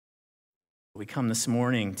We come this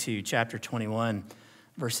morning to chapter 21,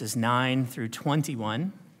 verses 9 through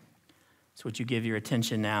 21. So would you give your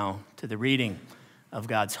attention now to the reading of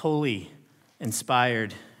God's holy,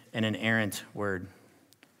 inspired, and inerrant word.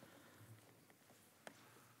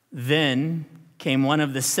 Then came one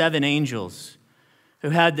of the seven angels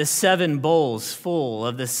who had the seven bowls full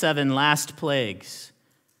of the seven last plagues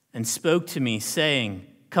and spoke to me, saying,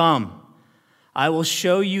 "Come, I will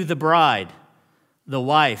show you the bride, the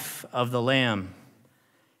wife of the Lamb."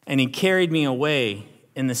 And he carried me away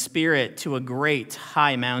in the Spirit to a great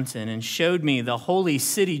high mountain and showed me the holy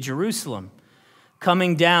city Jerusalem,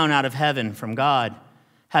 coming down out of heaven from God,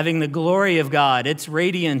 having the glory of God, its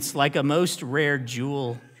radiance like a most rare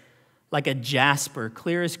jewel, like a jasper,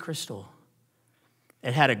 clear as crystal.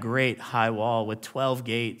 It had a great high wall with 12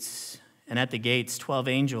 gates, and at the gates 12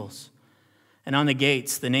 angels. And on the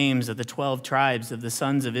gates the names of the 12 tribes of the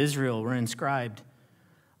sons of Israel were inscribed.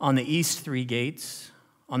 On the east 3 gates,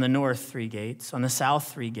 on the north 3 gates, on the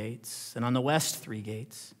south 3 gates, and on the west 3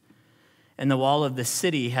 gates. And the wall of the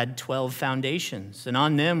city had 12 foundations, and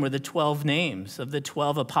on them were the 12 names of the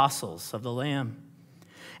 12 apostles of the Lamb.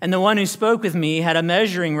 And the one who spoke with me had a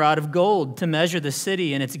measuring rod of gold to measure the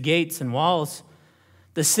city and its gates and walls.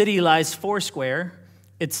 The city lies 4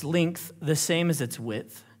 its length the same as its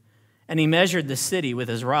width. And he measured the city with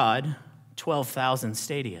his rod, 12,000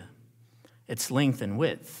 stadia. Its length and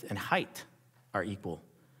width and height are equal.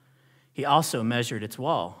 He also measured its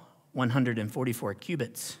wall, 144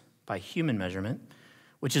 cubits by human measurement,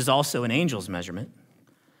 which is also an angel's measurement.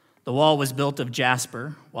 The wall was built of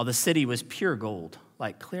jasper, while the city was pure gold,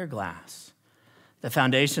 like clear glass. The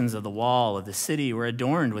foundations of the wall of the city were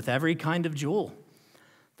adorned with every kind of jewel.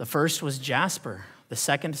 The first was jasper, the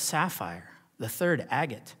second sapphire, the third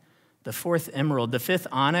agate, the fourth emerald, the fifth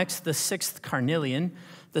onyx, the sixth carnelian,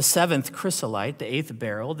 the seventh chrysolite, the eighth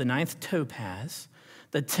beryl, the ninth topaz,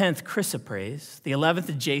 the 10th chrysoprase, the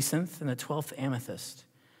 11th jacinth, and the 12th amethyst.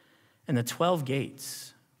 And the 12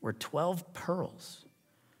 gates were 12 pearls,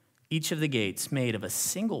 each of the gates made of a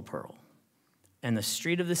single pearl. And the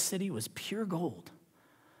street of the city was pure gold,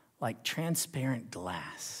 like transparent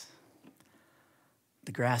glass.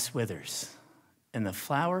 The grass withers and the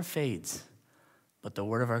flower fades, but the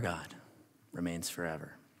word of our God remains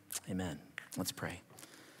forever. Amen. Let's pray.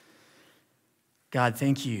 God,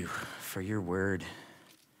 thank you for your word.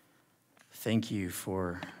 Thank you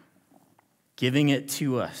for giving it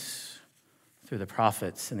to us through the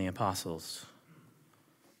prophets and the apostles,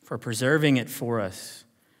 for preserving it for us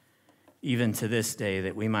even to this day,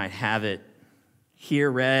 that we might have it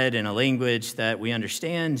here read in a language that we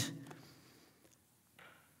understand.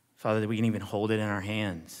 Father, that we can even hold it in our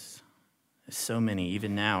hands, as so many,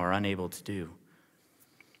 even now, are unable to do.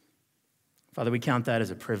 Father, we count that as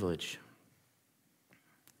a privilege.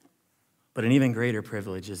 But an even greater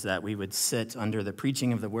privilege is that we would sit under the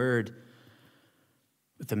preaching of the word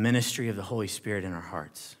with the ministry of the Holy Spirit in our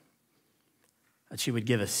hearts, that you would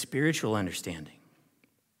give us spiritual understanding,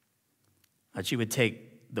 that you would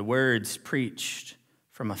take the words preached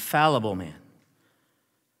from a fallible man,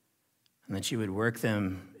 and that you would work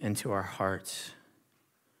them into our hearts,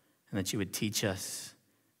 and that you would teach us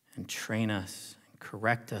and train us and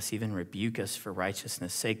correct us, even rebuke us for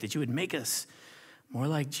righteousness' sake, that you would make us more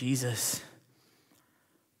like Jesus,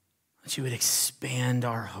 that you would expand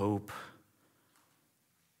our hope.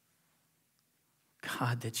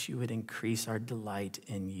 God, that you would increase our delight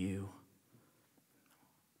in you.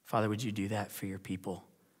 Father, would you do that for your people?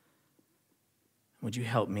 Would you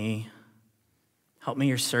help me? Help me,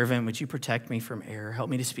 your servant. Would you protect me from error? Help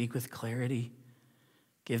me to speak with clarity.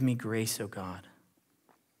 Give me grace, O God.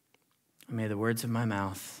 And may the words of my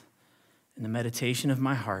mouth and the meditation of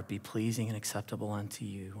my heart be pleasing and acceptable unto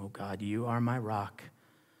you. O God, you are my rock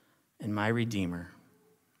and my redeemer.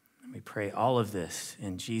 And we pray all of this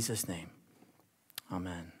in Jesus' name.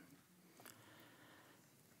 Amen.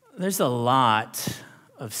 There's a lot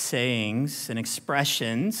of sayings and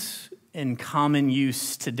expressions in common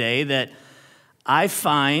use today that I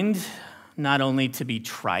find not only to be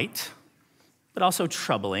trite, but also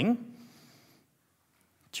troubling.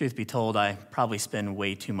 Truth be told, I probably spend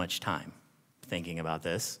way too much time thinking about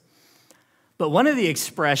this. But one of the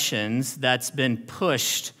expressions that's been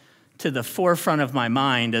pushed to the forefront of my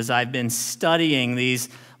mind as I've been studying these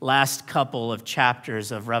last couple of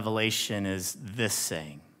chapters of Revelation is this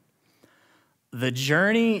saying: the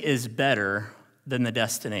journey is better than the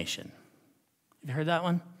destination. Have you heard that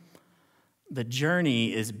one? The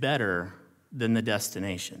journey is better than the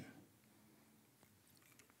destination.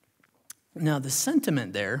 Now, the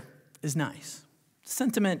sentiment there is nice. The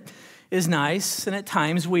sentiment is nice, and at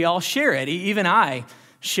times we all share it. Even I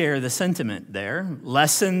share the sentiment there.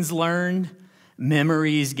 Lessons learned,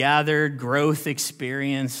 memories gathered, growth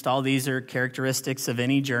experienced, all these are characteristics of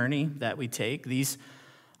any journey that we take. These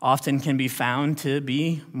often can be found to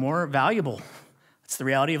be more valuable. It's the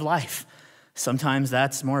reality of life. Sometimes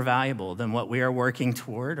that's more valuable than what we are working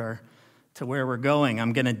toward or to where we're going.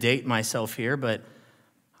 I'm going to date myself here, but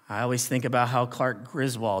I always think about how Clark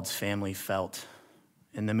Griswold's family felt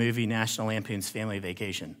in the movie National Lampoon's Family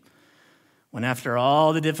Vacation. When after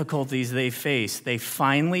all the difficulties they faced, they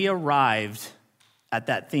finally arrived at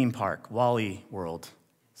that theme park, Wally World.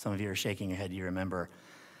 Some of you are shaking your head, you remember.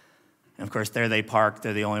 And of course, there they park.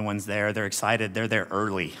 They're the only ones there. They're excited. They're there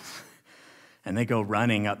early. And they go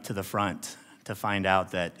running up to the front to find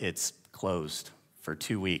out that it's closed for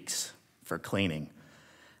 2 weeks for cleaning.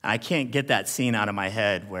 And I can't get that scene out of my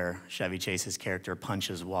head where Chevy Chase's character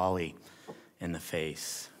punches Wally in the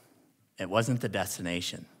face. It wasn't the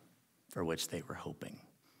destination for which they were hoping.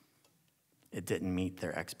 It didn't meet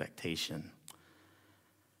their expectation.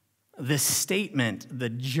 This statement, the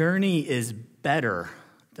journey is better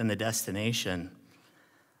than the destination,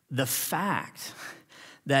 the fact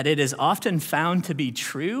that it is often found to be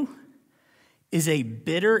true is a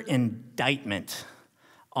bitter indictment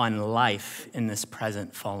on life in this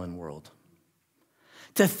present fallen world.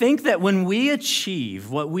 To think that when we achieve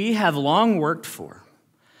what we have long worked for,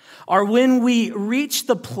 or when we reach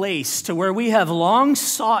the place to where we have long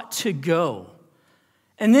sought to go,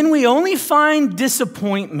 and then we only find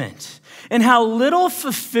disappointment and how little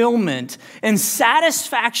fulfillment and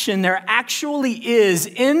satisfaction there actually is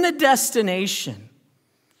in the destination,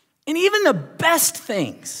 and even the best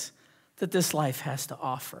things that this life has to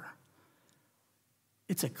offer.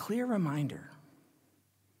 It's a clear reminder,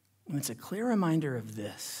 and it's a clear reminder of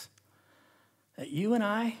this, that you and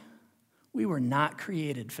I, we were not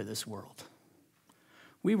created for this world.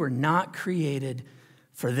 We were not created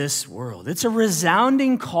for this world. It's a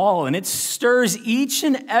resounding call, and it stirs each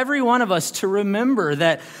and every one of us to remember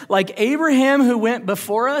that, like Abraham who went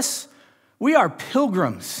before us, we are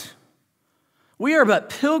pilgrims. We are but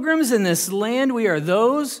pilgrims in this land. We are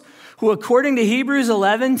those who, according to Hebrews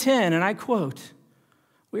 11:10, and I quote,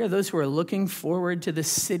 we are those who are looking forward to the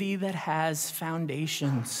city that has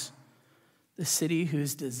foundations, the city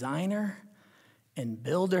whose designer and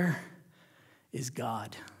builder is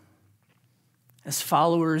God. As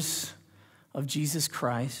followers of Jesus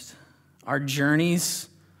Christ, our journeys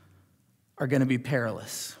are going to be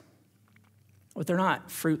perilous, but they're not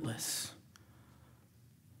fruitless.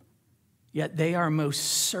 Yet they are most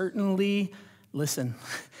certainly, listen,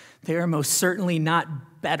 they are most certainly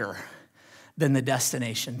not better than the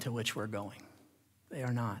destination to which we're going. They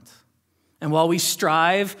are not. And while we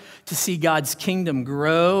strive to see God's kingdom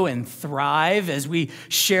grow and thrive as we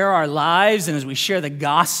share our lives and as we share the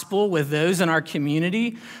gospel with those in our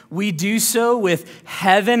community, we do so with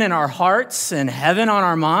heaven in our hearts and heaven on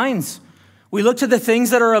our minds. We look to the things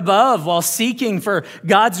that are above while seeking for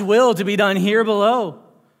God's will to be done here below,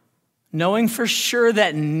 knowing for sure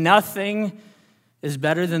that nothing is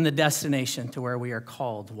better than the destination to where we are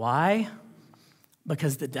called. Why?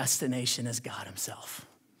 Because the destination is God himself.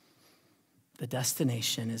 The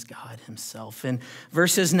destination is God himself. In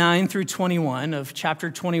verses 9 through 21 of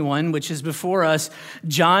chapter 21, which is before us,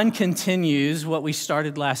 John continues what we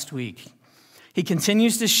started last week. He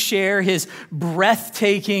continues to share his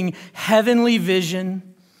breathtaking heavenly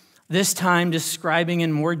vision, this time describing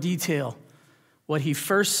in more detail what he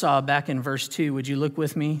first saw back in verse 2. Would you look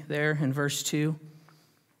with me there in verse 2?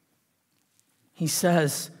 He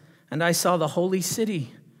says, "And I saw the holy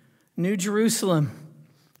city, New Jerusalem,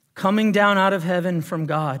 coming down out of heaven from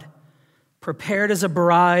God, prepared as a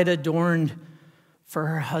bride adorned for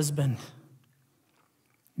her husband."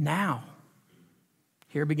 Now,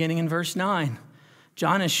 here beginning in verse 9,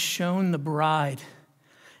 John has shown the bride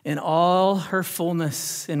in all her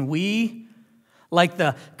fullness, and we, like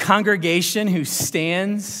the congregation who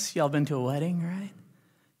stands, y'all been to a wedding, right?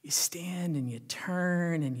 You stand and you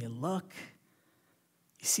turn and you look.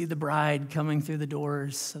 You see the bride coming through the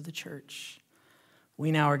doors of the church.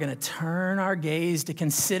 We now are going to turn our gaze to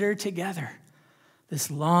consider together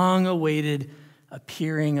this long-awaited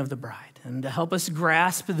appearing of the bride. And to help us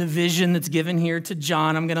grasp the vision that's given here to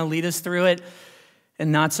John, I'm going to lead us through it.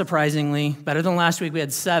 And not surprisingly, better than last week, we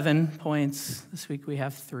had 7 points. This week we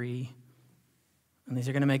have 3. And these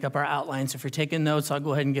are going to make up our outline. So if you're taking notes, I'll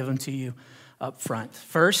go ahead and give them to you up front.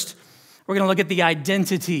 First, we're going to look at the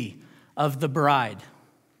identity of the bride.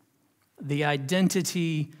 The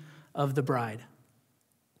identity of the bride.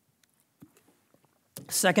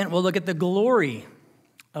 Second, we'll look at the glory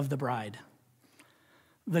of the bride.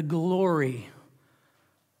 The glory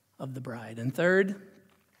of the bride. And third,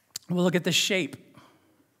 We'll look at the shape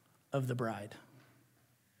of the bride.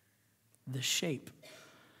 The shape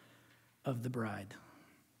of the bride.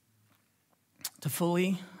 To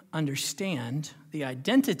fully understand the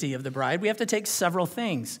identity of the bride, we have to take several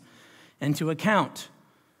things into account.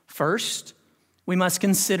 First, we must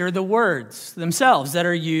consider the words themselves that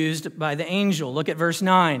are used by the angel. Look at verse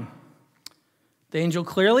 9. The angel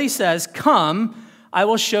clearly says, "Come, I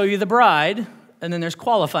will show you the bride." And then there's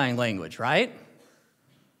qualifying language, right?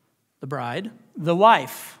 The bride, the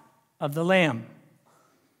wife of the Lamb.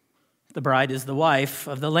 The bride is the wife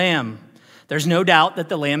of the Lamb. There's no doubt that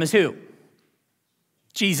the Lamb is who?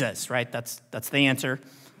 Jesus, right? That's the answer.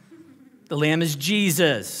 The Lamb is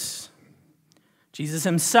Jesus. Jesus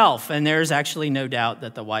himself. And there's actually no doubt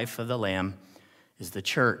that the wife of the Lamb is the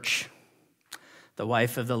church. The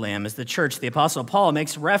wife of the Lamb is the church. The Apostle Paul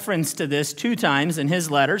makes reference to this 2 times in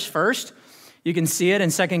his letters. First, you can see it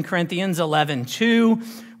in 2 Corinthians 11:2,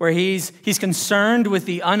 where he's concerned with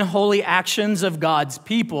the unholy actions of God's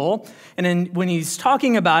people. And when he's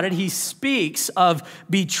talking about it, he speaks of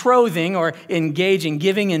betrothing or engaging,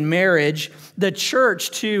 giving in marriage, the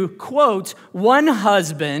church to, quote, one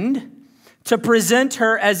husband to present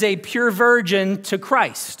her as a pure virgin to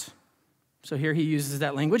Christ. So here he uses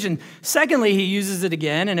that language. And secondly, he uses it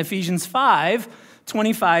again in Ephesians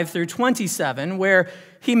 5:25 through 27, where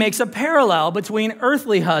he makes a parallel between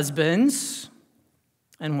earthly husbands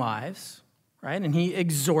and wives, right? And he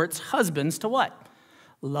exhorts husbands to what?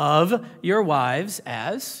 Love your wives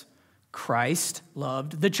as Christ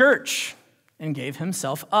loved the church and gave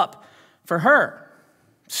himself up for her.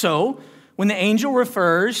 So when the angel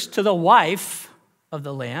refers to the wife of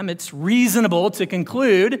the Lamb, it's reasonable to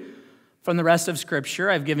conclude from the rest of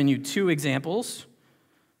Scripture, I've given you 2 examples,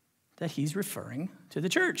 that he's referring to the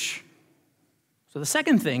church. So the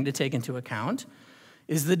second thing to take into account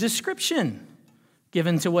is the description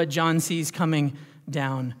given to what John sees coming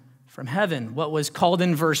down from heaven. What was called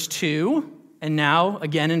in verse 2, and now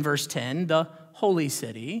again in verse 10, the holy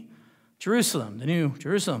city, Jerusalem, the new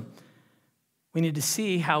Jerusalem. We need to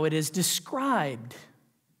see how it is described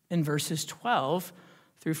in verses 12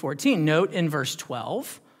 through 14. Note in verse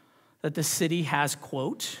 12 that the city has,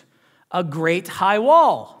 quote, a great high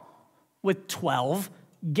wall with 12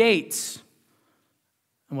 gates.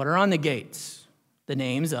 And what are on the gates? The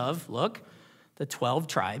names of, look, the 12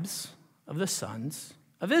 tribes of the sons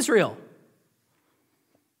of Israel.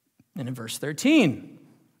 And in verse 13,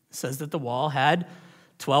 it says that the wall had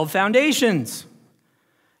 12 foundations.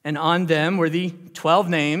 And on them were the 12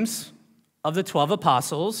 names of the 12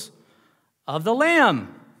 apostles of the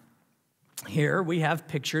Lamb. Here we have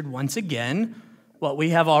pictured once again what we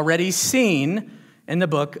have already seen in the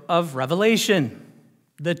book of Revelation.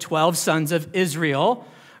 The 12 sons of Israel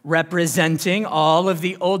representing all of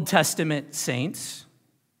the Old Testament saints.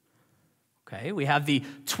 Okay, we have the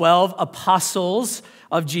 12 apostles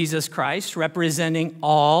of Jesus Christ representing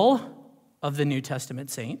all of the New Testament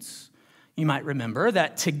saints. You might remember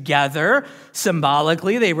that together,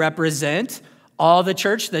 symbolically, they represent all the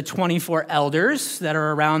church, the 24 elders that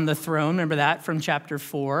are around the throne. Remember that from chapter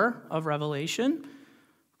 4 of Revelation?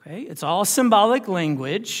 Okay, it's all symbolic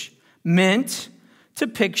language meant to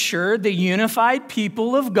picture the unified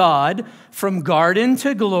people of God from garden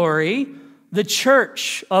to glory, the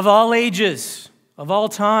church of all ages, of all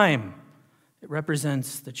time. It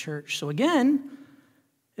represents the church. So again,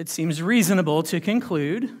 it seems reasonable to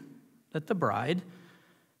conclude that the bride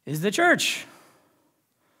is the church.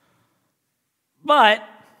 But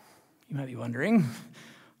you might be wondering,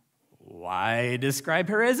 why describe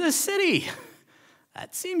her as a city?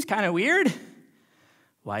 That seems kind of weird.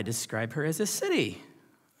 Why describe her as a city?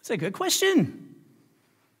 That's a good question.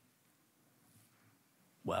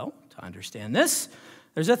 Well, to understand this,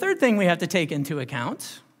 there's a third thing we have to take into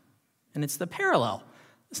account, and it's the parallel.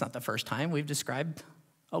 It's not the first time we've described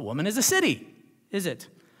a woman as a city, is it?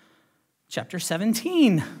 Chapter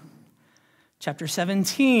 17. Chapter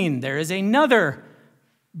 17, there is another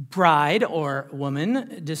bride or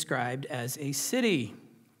woman described as a city.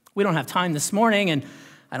 We don't have time this morning, and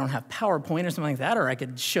I don't have PowerPoint or something like that, or I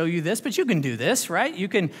could show you this, but you can do this, right? You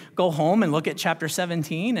can go home and look at chapter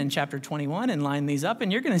 17 and chapter 21 and line these up,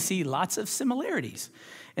 and you're going to see lots of similarities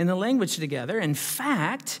in the language together. In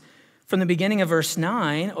fact, from the beginning of verse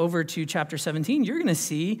 9 over to chapter 17, you're going to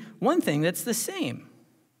see one thing that's the same.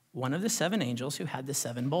 One of the 7 angels who had the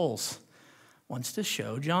 7 bowls wants to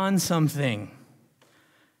show John something.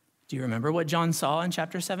 Do you remember what John saw in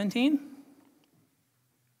chapter 17?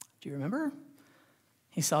 Do you remember?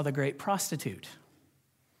 He saw the great prostitute.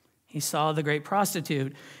 He saw the great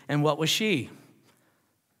prostitute, and what was she?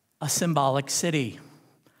 A symbolic city,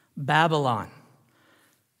 Babylon.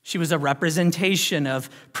 She was a representation of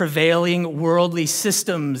prevailing worldly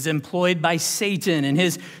systems employed by Satan and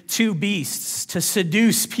his two beasts to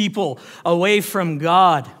seduce people away from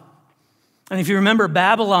God. And if you remember,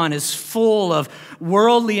 Babylon is full of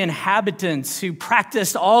worldly inhabitants who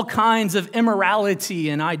practiced all kinds of immorality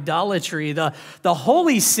and idolatry. The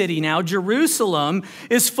holy city now, Jerusalem,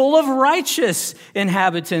 is full of righteous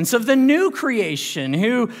inhabitants of the new creation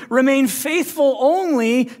who remain faithful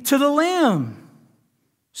only to the Lamb.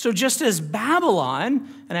 So just as Babylon,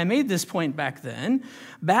 and I made this point back then,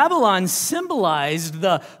 Babylon symbolized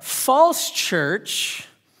the false church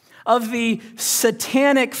of the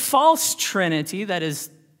satanic false trinity, that is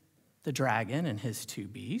the dragon and his two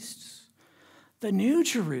beasts. The New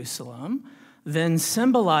Jerusalem then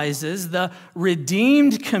symbolizes the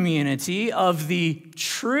redeemed community of the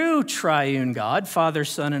true triune God, Father,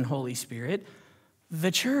 Son, and Holy Spirit, the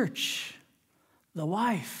church, the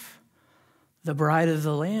wife, the bride of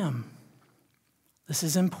the Lamb. This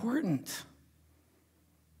is important.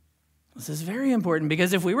 This is very important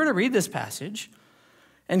because if we were to read this passage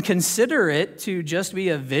and consider it to just be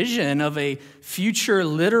a vision of a future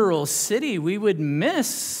literal city, we would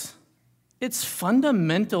miss its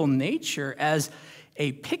fundamental nature as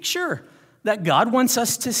a picture that God wants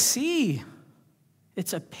us to see.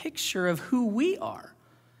 It's a picture of who we are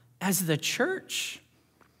as the church.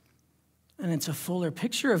 And it's a fuller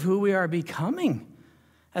picture of who we are becoming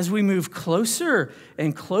as we move closer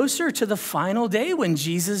and closer to the final day when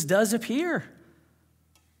Jesus does appear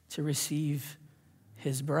to receive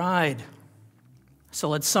his bride. So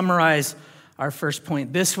let's summarize our first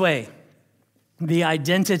point this way. The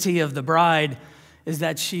identity of the bride is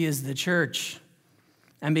that she is the church.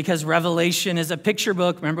 And because Revelation is a picture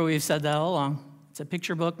book, remember we've said that all along, it's a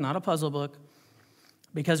picture book, not a puzzle book.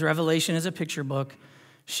 Because Revelation is a picture book,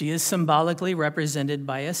 she is symbolically represented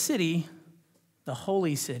by a city, the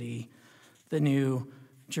holy city, the New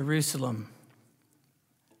Jerusalem.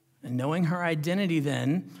 And knowing her identity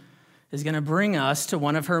then is going to bring us to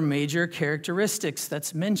one of her major characteristics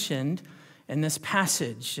that's mentioned in this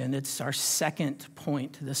passage. And it's our second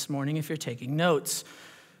point this morning if you're taking notes.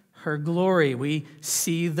 Her glory. We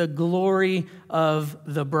see the glory of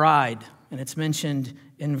the bride. And it's mentioned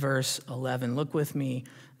in verse 11. Look with me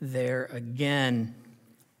there again.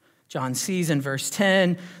 John sees in verse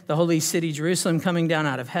 10, the holy city Jerusalem coming down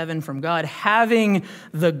out of heaven from God, having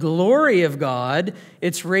the glory of God,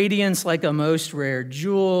 its radiance like a most rare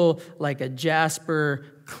jewel, like a jasper,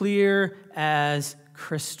 clear as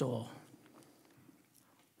crystal.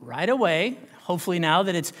 Right away, hopefully now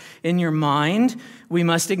that it's in your mind, we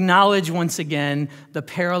must acknowledge once again the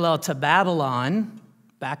parallel to Babylon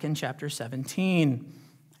back in chapter 17.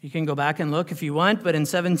 You can go back and look if you want, but in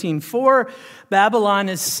 17:4, Babylon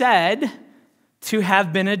is said to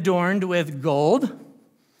have been adorned with gold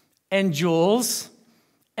and jewels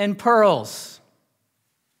and pearls.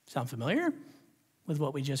 Sound familiar with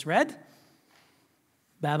what we just read?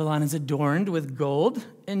 Babylon is adorned with gold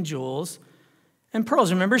and jewels and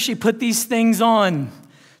pearls. Remember, she put these things on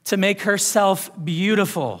to make herself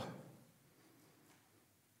beautiful.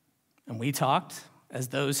 And we talked as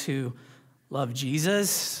those who love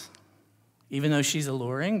Jesus, even though she's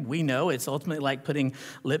alluring, we know it's ultimately like putting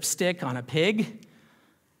lipstick on a pig.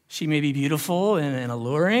 She may be beautiful and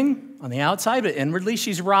alluring on the outside, but inwardly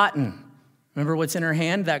she's rotten. Remember what's in her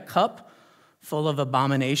hand, that cup full of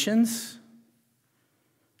abominations?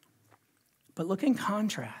 But look in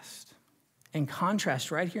contrast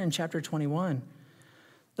right here in chapter 21.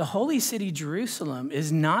 The holy city Jerusalem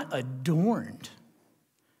is not adorned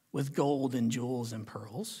with gold and jewels and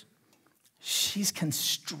pearls. She's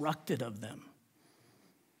constructed of them.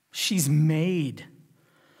 She's made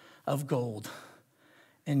of gold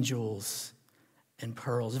and jewels and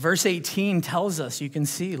pearls. Verse 18 tells us, you can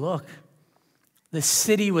see, look, the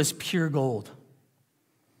city was pure gold.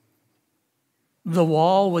 The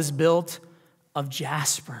wall was built of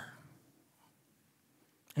jasper.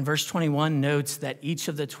 And verse 21 notes that each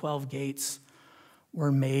of the 12 gates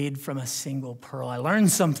were made from a single pearl. I learned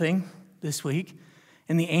something this week.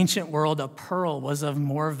 In the ancient world, a pearl was of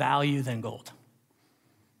more value than gold.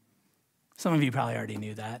 Some of you probably already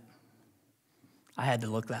knew that. I had to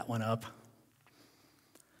look that one up.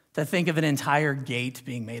 To think of an entire gate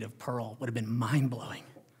being made of pearl would have been mind-blowing.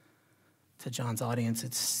 To John's audience,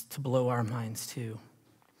 it's to blow our minds too.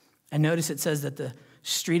 And notice it says that the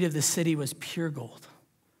street of the city was pure gold.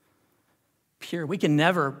 Pure. We can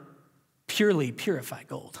never purely purify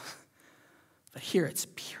gold. But here it's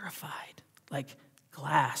purified, like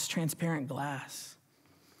glass, transparent glass.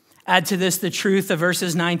 Add to this the truth of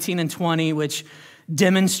verses 19 and 20, which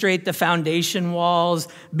demonstrate the foundation walls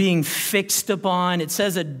being fixed upon. It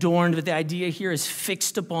says adorned, but the idea here is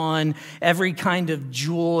fixed upon every kind of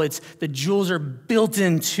jewel. The jewels are built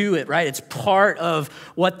into it, right? It's part of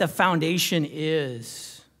what the foundation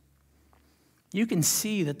is. You can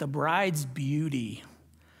see that the bride's beauty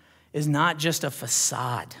is not just a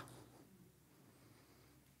facade.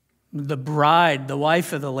 The bride, the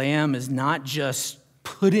wife of the Lamb, is not just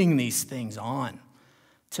putting these things on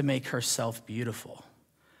to make herself beautiful.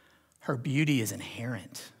 Her beauty is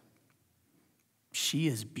inherent. She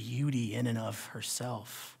is beauty in and of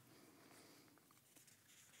herself.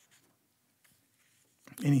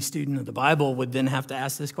 Any student of the Bible would then have to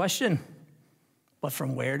ask this question, but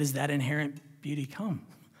from where does that inherent beauty come?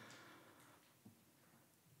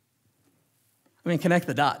 I mean, connect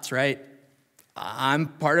the dots, right? I'm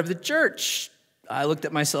part of the church. I looked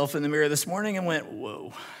at myself in the mirror this morning and went,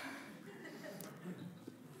 whoa.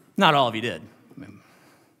 Not all of you did.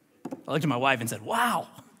 I looked at my wife and said, wow.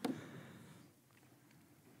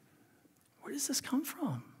 Where does this come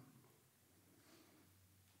from?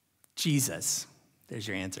 Jesus. There's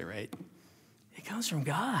your answer, right? It comes from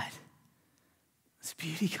God. This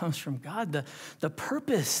beauty comes from God. The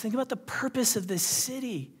purpose, think about the purpose of this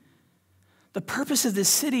city. The purpose of this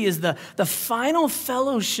city is the final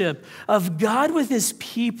fellowship of God with his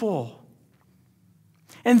people.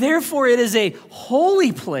 And therefore, it is a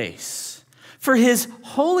holy place for his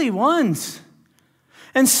holy ones.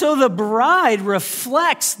 And so the bride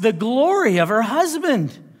reflects the glory of her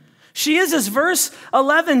husband. She is, as verse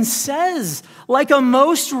 11 says, like a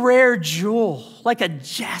most rare jewel, like a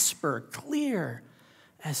jasper, clear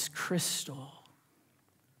as crystal.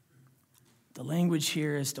 The language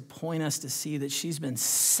here is to point us to see that she's been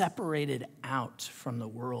separated out from the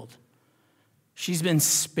world. She's been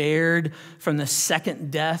spared from the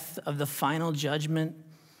second death of the final judgment.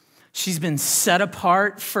 She's been set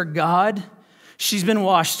apart for God. She's been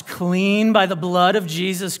washed clean by the blood of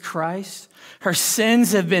Jesus Christ. Her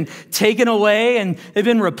sins have been taken away and they've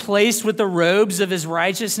been replaced with the robes of his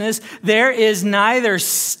righteousness. There is neither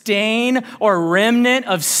stain or remnant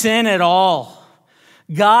of sin at all.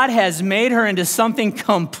 God has made her into something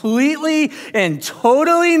completely and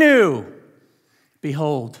totally new.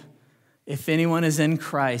 Behold, if anyone is in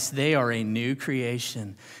Christ, they are a new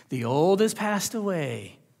creation. The old has passed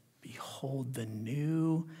away. Behold, the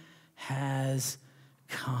new has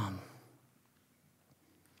come.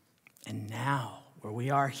 And now, where we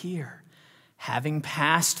are here, having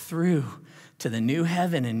passed through to the new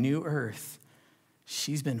heaven and new earth,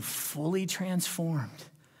 she's been fully transformed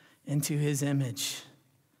into his image.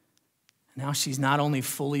 Now she's not only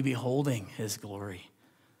fully beholding his glory,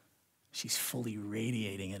 she's fully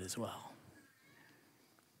radiating it as well.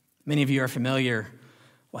 Many of you are familiar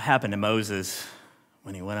what happened to Moses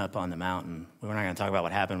when he went up on the mountain. We're not going to talk about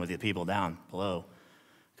what happened with the people down below,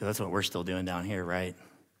 because that's what we're still doing down here, right?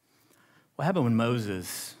 What happened when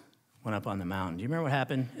Moses went up on the mountain? Do you remember what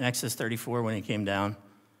happened in Exodus 34 when he came down?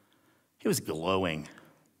 He was glowing.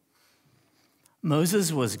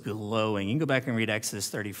 Moses was glowing. You can go back and read Exodus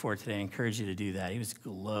 34 today. I encourage you to do that. He was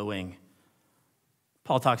glowing.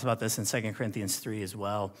 Paul talks about this in 2 Corinthians 3 as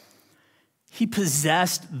well. He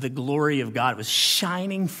possessed the glory of God. It was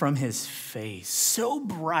shining from his face. So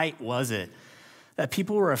bright was it that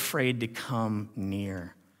people were afraid to come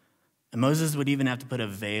near. And Moses would even have to put a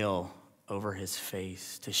veil over his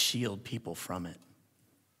face to shield people from it.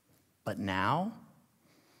 But now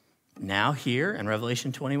here in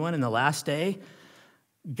Revelation 21, in the last day,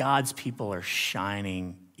 God's people are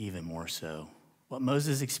shining even more so. What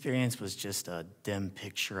Moses experienced was just a dim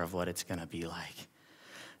picture of what it's going to be like.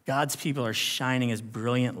 God's people are shining as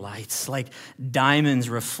brilliant lights, like diamonds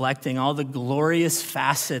reflecting all the glorious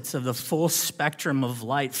facets of the full spectrum of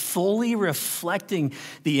light, fully reflecting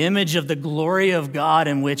the image of the glory of God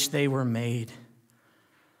in which they were made.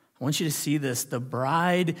 I want you to see this. The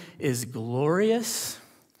bride is glorious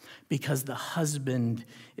because the husband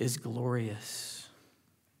is glorious.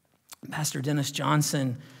 Pastor Dennis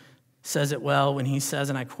Johnson says it well when he says,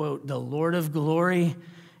 and I quote, "The Lord of glory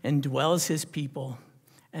indwells his people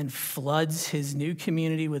and floods his new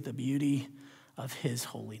community with the beauty of his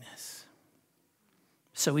holiness."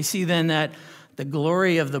 So we see then that the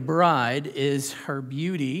glory of the bride is her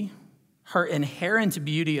beauty, her inherent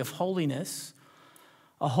beauty of holiness,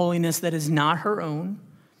 a holiness that is not her own,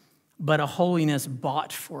 but a holiness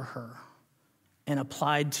bought for her and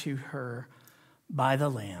applied to her by the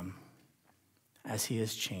Lamb as he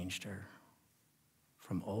has changed her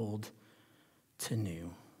from old to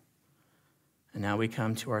new. And now we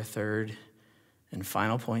come to our third and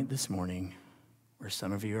final point this morning, where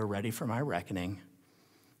some of you are ready for my reckoning.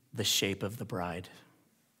 the shape of the bride.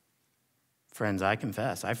 Friends, I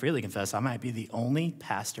freely confess, I might be the only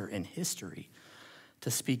pastor in history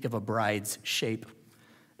to speak of a bride's shape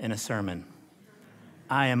in a sermon.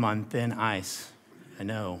 I am on thin ice, I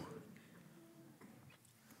know.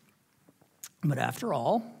 But after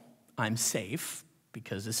all, I'm safe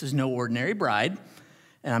because this is no ordinary bride,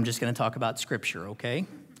 and I'm just going to talk about Scripture, okay?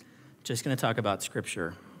 Just going to talk about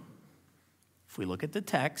Scripture. If we look at the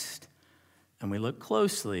text and we look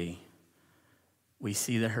closely, we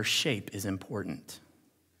see that her shape is important.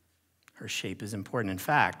 Her shape is important. In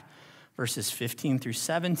fact, verses 15 through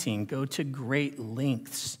 17 go to great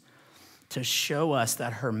lengths to show us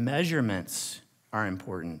that her measurements are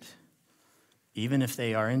important, even if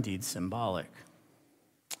they are indeed symbolic.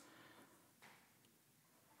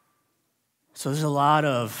 So there's a lot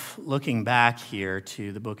of looking back here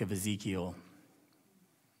to the book of Ezekiel.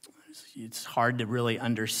 It's hard to really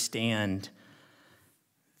understand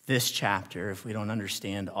this chapter if we don't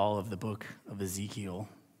understand all of the book of Ezekiel.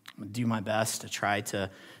 I'm going to do my best to try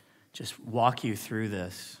to just walk you through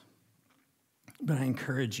this. But I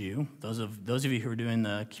encourage you, those of you who are doing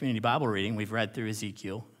the community Bible reading, we've read through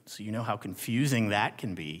Ezekiel, so you know how confusing that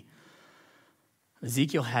can be.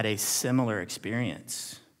 Ezekiel had a similar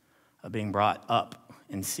experience of being brought up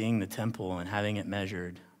and seeing the temple and having it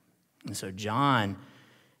measured. And so John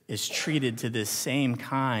is treated to this same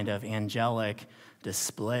kind of angelic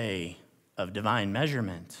display of divine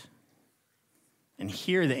measurement. And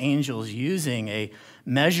here the angel's using a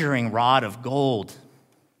measuring rod of gold.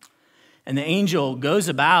 And the angel goes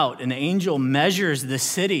about and the angel measures the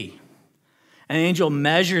city. And the angel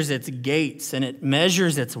measures its gates and it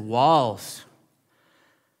measures its walls.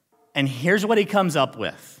 And here's what he comes up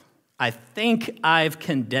with. I think I've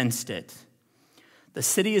condensed it. The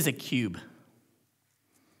city is a cube.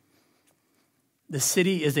 The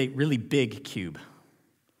city is a really big cube.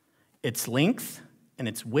 Its length and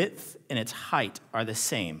its width and its height are the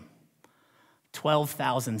same.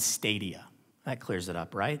 12,000 stadia. That clears it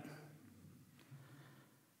up, right?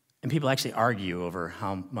 And people actually argue over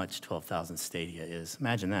how much 12,000 stadia is.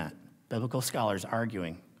 Imagine that. Biblical scholars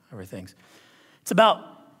arguing over things. It's about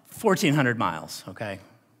 1,400 miles, okay?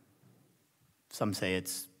 Some say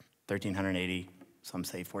it's 1,380. Some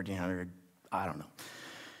say 1,400. I don't know.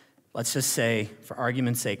 Let's just say, for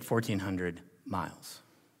argument's sake, 1,400 miles.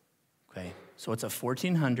 Okay? So it's a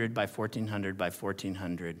 1,400 by 1,400 by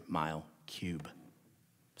 1,400 mile cube.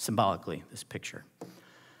 Symbolically, this picture.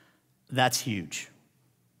 That's huge,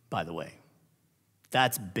 by the way.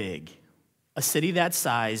 That's big. A city that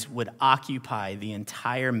size would occupy the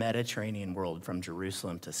entire Mediterranean world from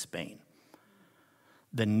Jerusalem to Spain,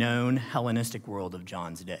 the known Hellenistic world of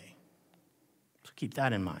John's day. So keep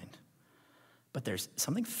that in mind. But there's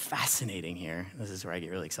something fascinating here. This is where I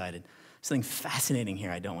get really excited. Something fascinating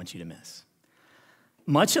here I don't want you to miss.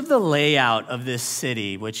 Much of the layout of this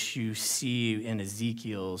city, which you see in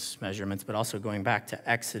Ezekiel's measurements, but also going back to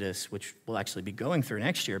Exodus, which we'll actually be going through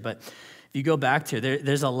next year, but if you go back to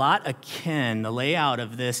there's a lot akin. The layout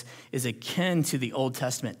of this is akin to the Old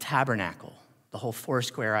Testament tabernacle, the whole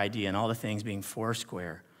foursquare idea and all the things being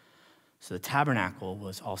foursquare. So the tabernacle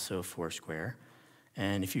was also foursquare.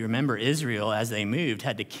 And if you remember, Israel, as they moved,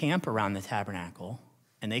 had to camp around the tabernacle.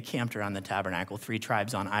 And they camped around the tabernacle, 3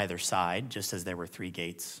 tribes on either side, just as there were 3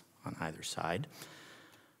 gates on either side.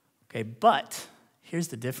 Okay, but here's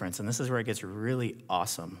the difference, and this is where it gets really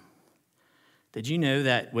awesome. Did you know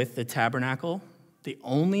that with the tabernacle, the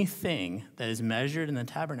only thing that is measured in the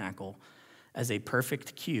tabernacle as a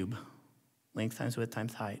perfect cube, length times width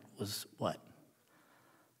times height, was what?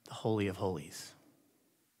 The Holy of Holies.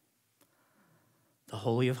 The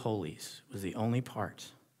Holy of Holies was the only part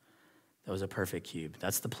that was a perfect cube.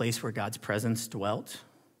 That's the place where God's presence dwelt.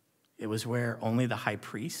 It was where only the high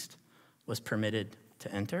priest was permitted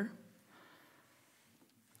to enter.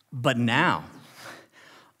 But now,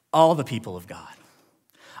 all the people of God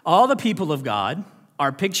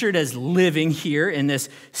are pictured as living here in this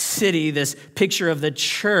city, this picture of the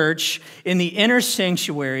church in the inner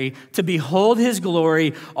sanctuary to behold his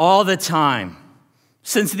glory all the time,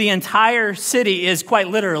 since the entire city is quite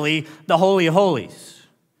literally the Holy of Holies.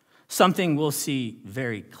 Something we'll see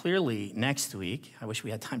very clearly next week. I wish we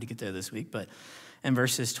had time to get there this week, but in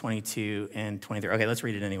verses 22 and 23. Okay, let's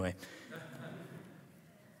read it anyway.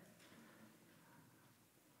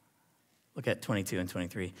 Look at 22 and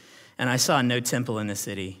 23. And I saw no temple in the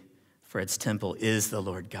city, for its temple is the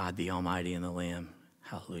Lord God, the Almighty, and the Lamb.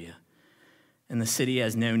 Hallelujah. And the city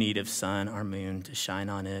has no need of sun or moon to shine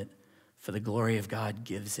on it, for the glory of God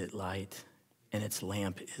gives it light, and its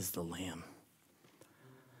lamp is the Lamb.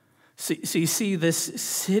 So you see, this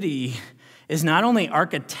city is not only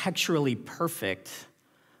architecturally perfect,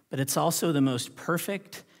 but it's also the most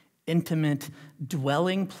perfect, intimate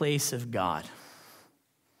dwelling place of God.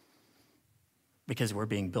 Because we're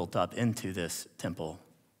being built up into this temple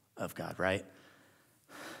of God, right?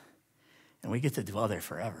 And we get to dwell there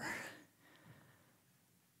forever.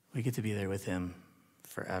 We get to be there with him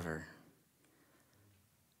forever.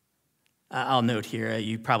 I'll note here,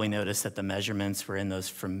 you probably noticed that the measurements were in those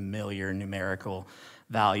familiar numerical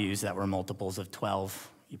values that were multiples of 12.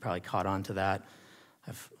 You probably caught on to that.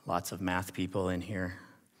 I have lots of math people in here.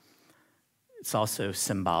 It's also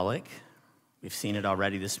symbolic. We've seen it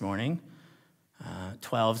already this morning.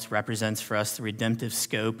 12 represents for us the redemptive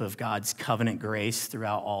scope of God's covenant grace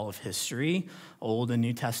throughout all of history, Old and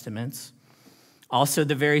New Testaments. Also,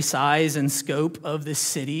 the very size and scope of this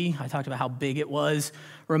city, I talked about how big it was,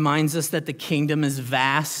 reminds us that the kingdom is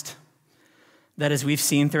vast, that as we've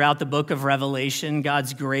seen throughout the book of Revelation,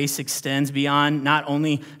 God's grace extends beyond not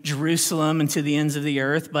only Jerusalem and to the ends of the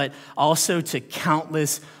earth, but also to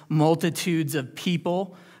countless multitudes of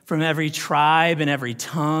people from every tribe and every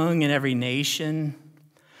tongue and every nation.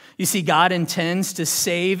 You see, God intends to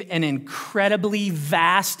save an incredibly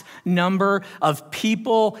vast number of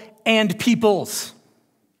people and peoples.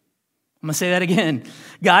 I'm going to say that again.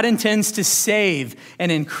 God intends to save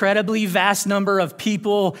an incredibly vast number of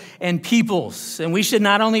people and peoples. And we should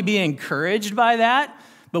not only be encouraged by that,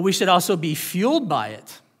 but we should also be fueled by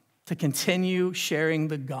it to continue sharing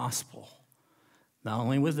the gospel, not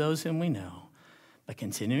only with those whom we know, but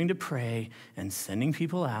continuing to pray and sending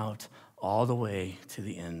people out all the way to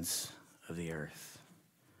the ends of the earth.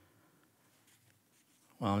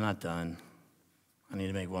 Well, I'm not done. I need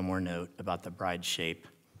to make one more note about the bride's shape,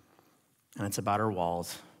 and it's about her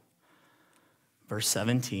walls. Verse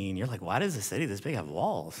 17, you're like, why does a city this big have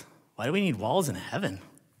walls? Why do we need walls in heaven?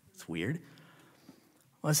 It's weird.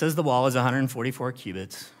 Well, it says the wall is 144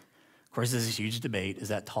 cubits. Of course, there's this huge debate. Is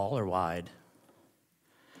that tall or wide?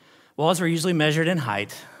 Walls were usually measured in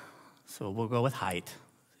height, so we'll go with height,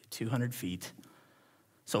 200 feet.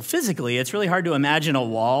 So physically, it's really hard to imagine a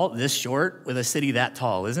wall this short with a city that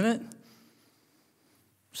tall, isn't it?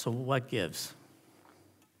 So what gives?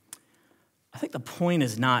 I think the point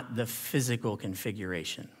is not the physical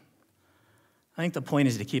configuration. I think the point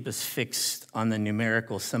is to keep us fixed on the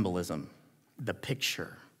numerical symbolism, the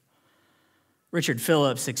picture. Richard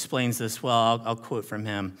Phillips explains this well. I'll quote from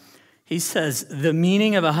him. He says, the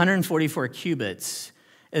meaning of 144 cubits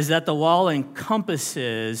is that the wall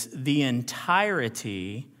encompasses the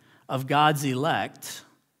entirety of God's elect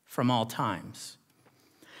from all times.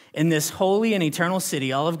 In this holy and eternal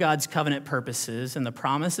city, all of God's covenant purposes and the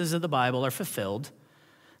promises of the Bible are fulfilled.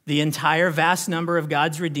 The entire vast number of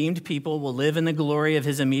God's redeemed people will live in the glory of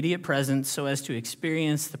his immediate presence so as to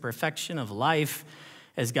experience the perfection of life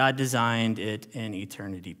as God designed it in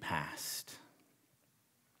eternity past.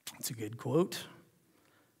 It's a good quote.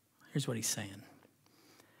 Here's what he's saying.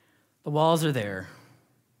 The walls are there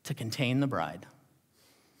to contain the bride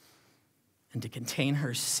and to contain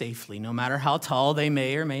her safely, no matter how tall they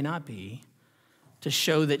may or may not be, to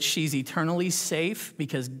show that she's eternally safe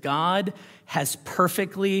because God has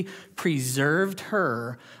perfectly preserved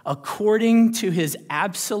her according to his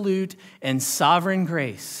absolute and sovereign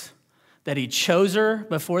grace, that he chose her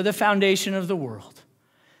before the foundation of the world,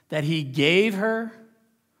 that he gave her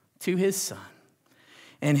to his son,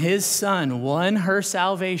 and his son won her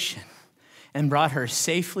salvation and brought her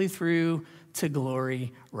safely through to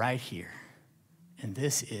glory right here. And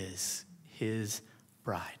this is his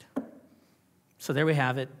bride. So there we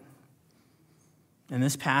have it. In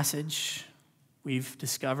this passage, we've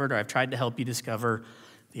discovered, or I've tried to help you discover,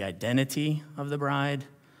 the identity of the bride,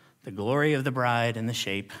 the glory of the bride, and the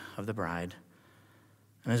shape of the bride.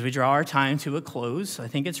 And as we draw our time to a close, I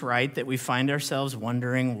think it's right that we find ourselves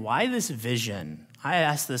wondering, why this vision? I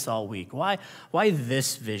asked this all week. Why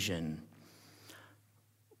this vision?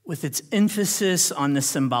 With its emphasis on the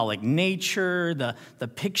symbolic nature, the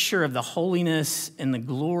picture of the holiness and the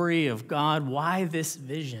glory of God, why this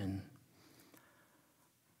vision?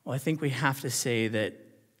 Well, I think we have to say that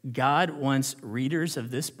God wants readers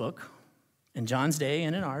of this book, in John's day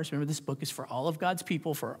and in ours, remember this book is for all of God's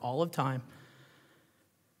people for all of time.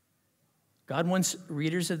 God wants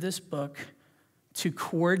readers of this book to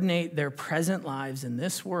coordinate their present lives in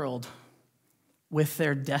this world with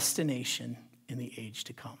their destination in the age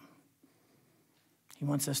to come. He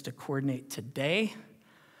wants us to coordinate today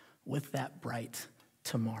with that bright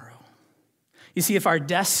tomorrow. You see, if our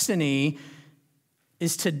destiny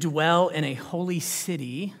is to dwell in a holy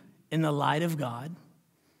city in the light of God,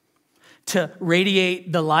 to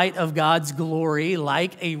radiate the light of God's glory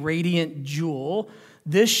like a radiant jewel,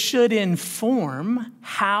 this should inform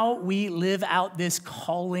how we live out this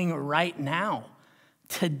calling right now,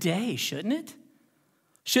 today, shouldn't it?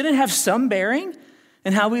 Shouldn't it have some bearing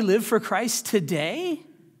in how we live for Christ today?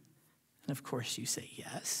 And of course you say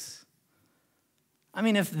yes. I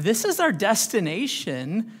mean, if this is our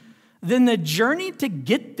destination, then the journey to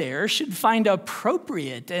get there should find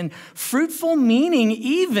appropriate and fruitful meaning,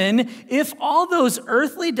 even if all those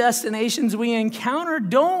earthly destinations we encounter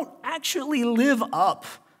don't actually live up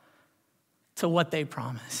to what they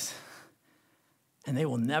promise. And they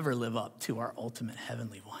will never live up to our ultimate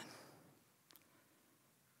heavenly one.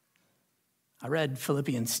 I read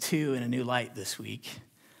Philippians 2 in a new light this week.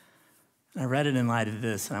 And I read it in light of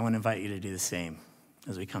this, and I want to invite you to do the same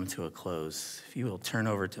as we come to a close. If you will turn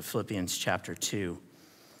over to Philippians chapter 2.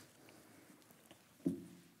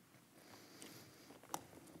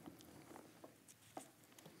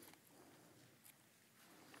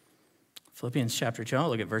 Philippians chapter 2, I'll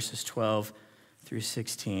look at verses 12 through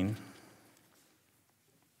 16.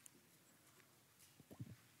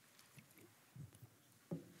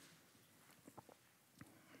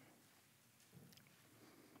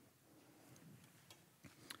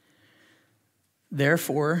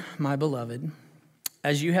 Therefore, my beloved,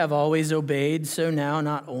 as you have always obeyed, so now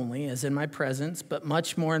not only as in my presence, but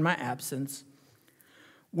much more in my absence,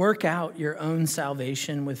 work out your own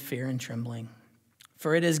salvation with fear and trembling.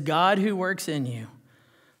 For it is God who works in you,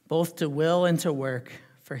 both to will and to work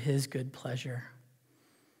for his good pleasure.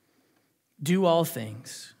 Do all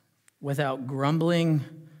things without grumbling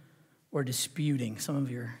or disputing. Some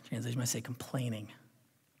of your translations might say complaining.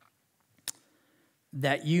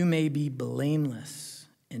 That you may be blameless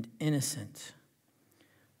and innocent,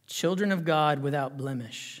 children of God without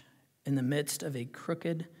blemish, in the midst of a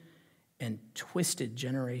crooked and twisted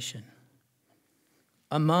generation,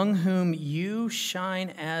 among whom you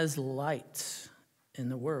shine as lights in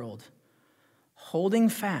the world, holding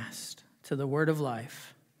fast to the word of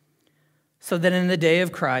life, so that in the day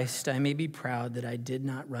of Christ I may be proud that I did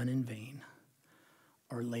not run in vain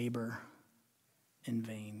or labor in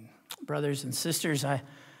vain. Brothers and sisters, I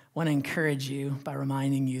want to encourage you by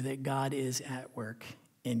reminding you that God is at work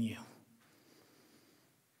in you.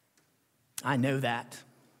 I know that.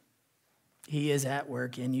 He is at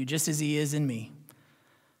work in you, just as he is in me.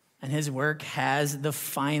 And his work has the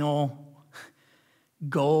final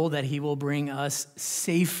goal that he will bring us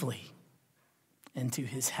safely into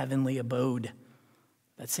his heavenly abode,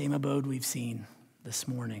 that same abode we've seen this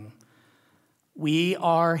morning. We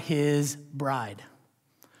are his bride.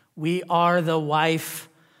 We are the wife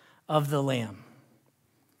of the Lamb.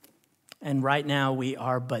 And right now we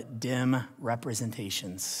are but dim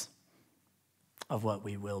representations of what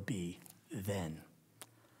we will be then.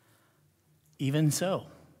 Even so,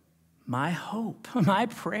 my hope, my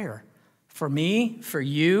prayer for me, for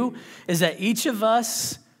you, is that each of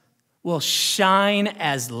us will shine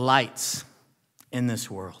as lights in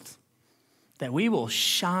this world. That we will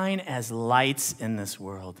shine as lights in this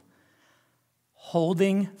world,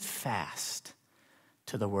 holding fast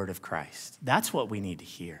to the word of Christ. That's what we need to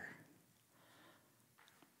hear.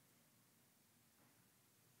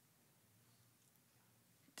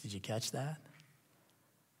 Did you catch that?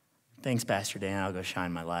 Thanks, Pastor Dan. I'll go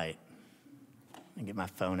shine my light and get my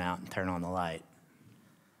phone out and turn on the light.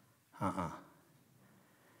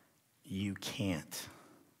 You can't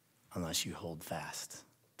unless you hold fast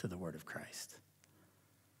to the word of Christ.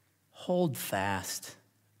 Hold fast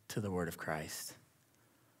to the word of Christ.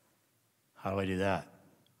 How do I do that?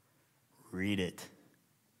 Read it.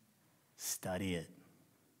 Study it.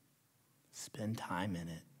 Spend time in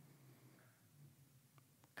it.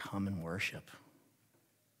 Come and worship.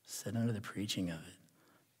 Sit under the preaching of it.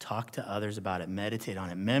 Talk to others about it. Meditate on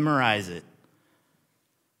it. Memorize it.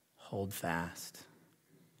 Hold fast.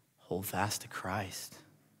 Hold fast to Christ.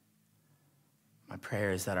 My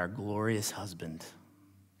prayer is that our glorious husband,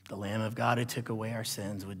 the Lamb of God who took away our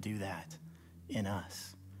sins, would do that in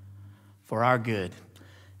us for our good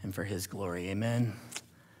and for his glory. Amen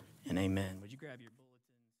and amen. Would you grab your